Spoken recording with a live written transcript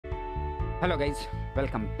Hello guys,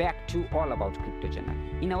 welcome back to All About Crypto channel.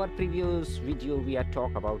 In our previous video we are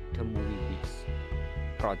talk about the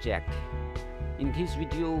Moviebizcoin project. In this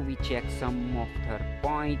video we check some of the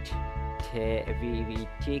point. We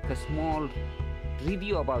take a small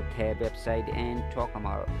review about their website and talk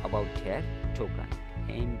about their token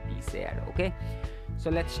MBZ. Okay, so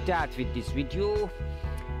let's start with this video.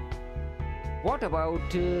 What about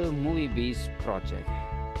Moviebizcoin project?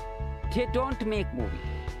 They don't make movie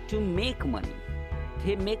to make money,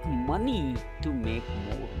 they make money to make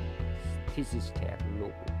more. This is their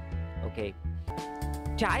logo. Okay,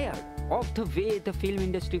 tired of the way the film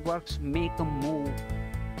industry works? Make a move.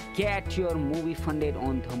 Get your movie funded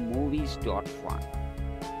on the movies.fund.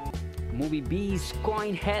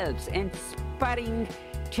 Moviebizcoin helps inspiring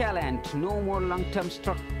talent. No more long-term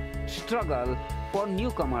struggle for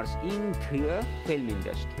newcomers in the film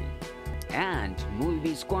industry. And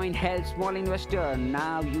Moviebizcoin helps small investor.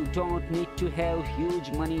 Now you don't need to have huge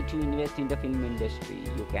money to invest in the film industry.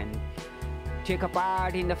 You can take a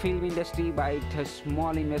part in the film industry by the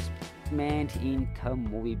small investment in the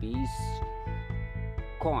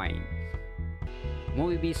Moviebizcoin.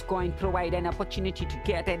 Moviebizcoin provide an opportunity to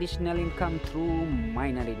get additional income through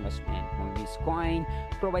minor investment. Moviebizcoin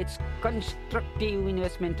provides constructive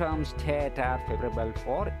investment terms that are favorable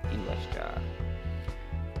for investor.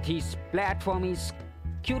 This platform is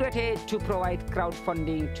curated to provide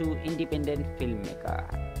crowdfunding to independent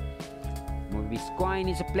filmmakers. Moviebizcoin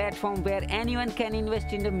is a platform where anyone can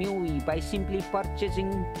invest in the movie by simply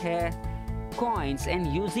purchasing their coins and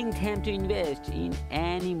using them to invest in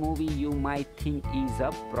any movie you might think is a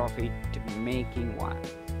profit-making one.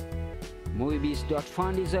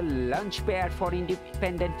 Movies.fund is a launchpad for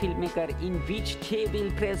independent filmmakers in which they will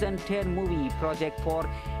present their movie project for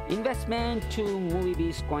investment to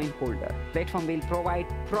Moviebizcoin holder. Platform will provide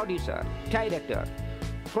producer, director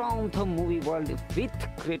from the movie world with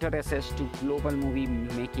greater access to global movie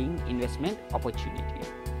making investment opportunity.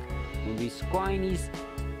 Moviebizcoin is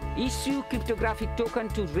issue cryptographic token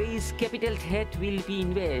to raise capital that will be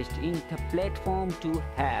invested in the platform to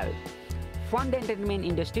help fund entertainment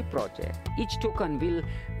industry project. Each token will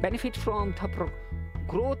benefit from the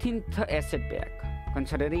growth in the asset back,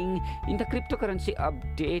 considering in the cryptocurrency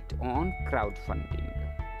update on crowdfunding.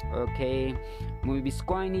 Okay,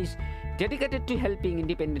 Moviebizcoin is dedicated to helping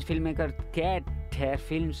independent filmmakers get their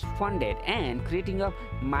films funded and creating a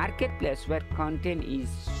marketplace where content is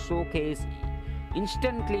showcased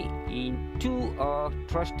instantly into a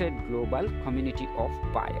trusted global community of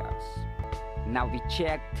buyers. Now we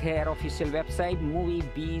check their official website,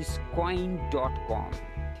 moviebizcoin.com.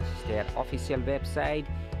 This is their official website.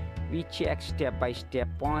 We check step-by-step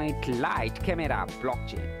point. Light, camera,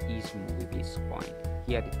 blockchain is Moviebizcoin.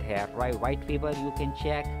 Here is their white paper you can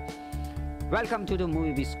check. Welcome to the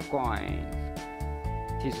Moviebizcoin.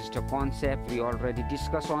 This is the concept we already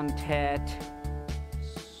discussed on that,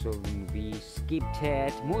 so we skip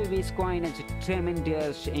that. Moviebizcoin is a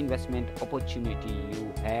tremendous investment opportunity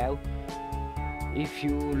you have. If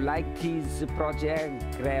you like this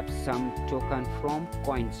project, grab some token from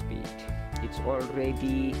COINSBIT. It's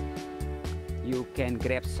already, you can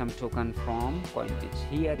grab some token from COINSBIT.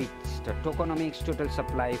 Here it's the tokenomics, total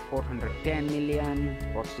supply 410 million,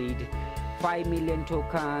 proceed 5 million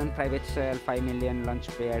token, private sale 5 million,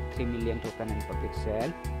 launchpad 3 million token, and public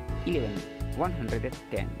sale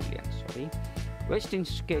 110 million. Sorry, vesting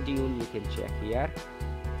schedule you can check here,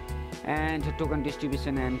 and token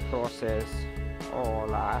distribution and process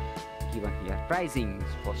all are given here. Pricing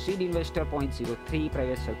for seed investor 0.03,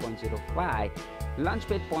 private sale 0.05,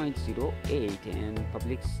 launchpad 0.08, and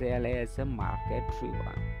public sale as a market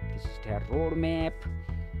driven. This is their roadmap.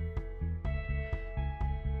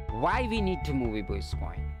 Why we need to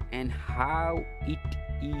Moviebizcoin and how it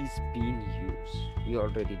is being used, we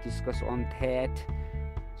already discussed on that,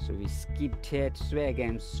 so we skipped that. Swag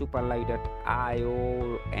and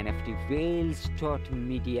superlive.io, NFT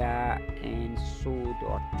whales.media, and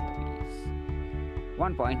so.movies.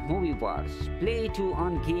 1 point Movieverse, play to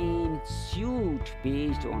earn gain suit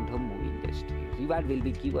based on the movie industry. Reward will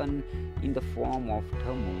be given in the form of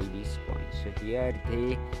the Moviebizcoin. So here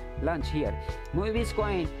they launch here.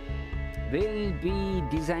 Moviebizcoin will be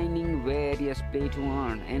designing various play to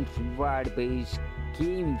earn and reward based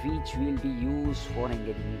game which will be used for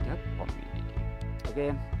engaging the community.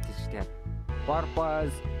 Okay, this is the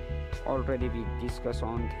purpose. Already we discussed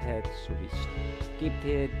on that, so we skip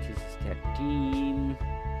it. This is the team,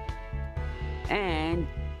 and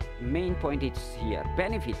main point is here.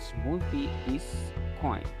 Benefits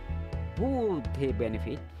Moviebizcoin. Who they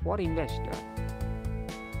benefit? For investor,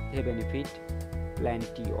 they benefit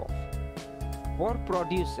plenty of. For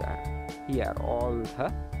producer, here all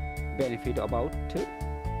the benefit about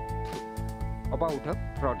a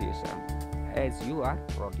producer, as you are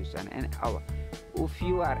producer, and if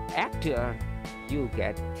you are actor, you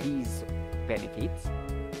get these benefits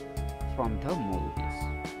from the movies.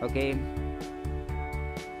 Okay,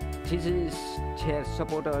 this is share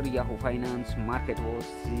supporter, Yahoo Finance, MarketWatch,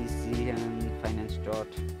 CCN, Finance.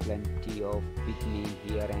 Plenty of big name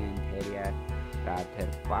here and here are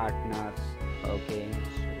their partners. Okay,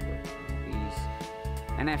 so these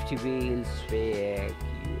NFT wheels, swag,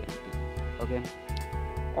 UNT. Okay,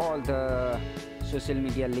 all the social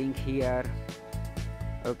media link here.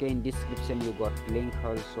 Okay, in description you got link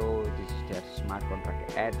also. This is their smart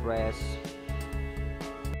contract address.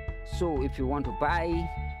 So if you want to buy,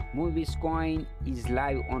 Moviebizcoin is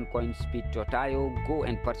live on COINSBIT.io. Go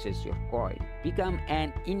and purchase your coin. Become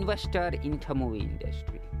an investor in the movie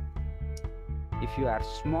industry. If you are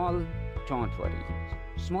small, don't worry.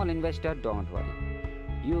 Small investor, don't worry.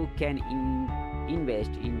 You can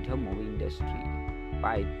invest in the movie industry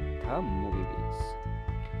by the Moviebizs.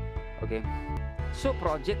 Okay. So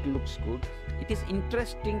project looks good. It is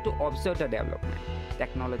interesting to observe the development.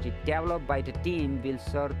 Technology developed by the team will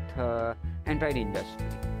serve the entire industry.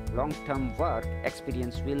 Long-term work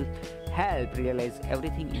experience will help realize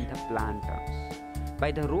everything in the plan terms.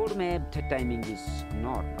 By the roadmap, the timing is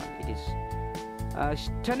normal. It is a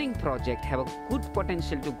stunning project, have a good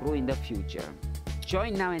potential to grow in the future.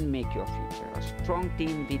 Join now and make your future. A strong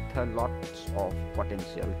team with lots of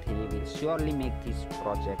potential. They will surely make this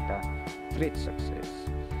project a great success.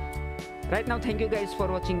 Right now, thank you guys for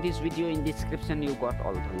watching this video. In description you got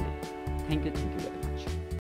all the link. Thank you very much.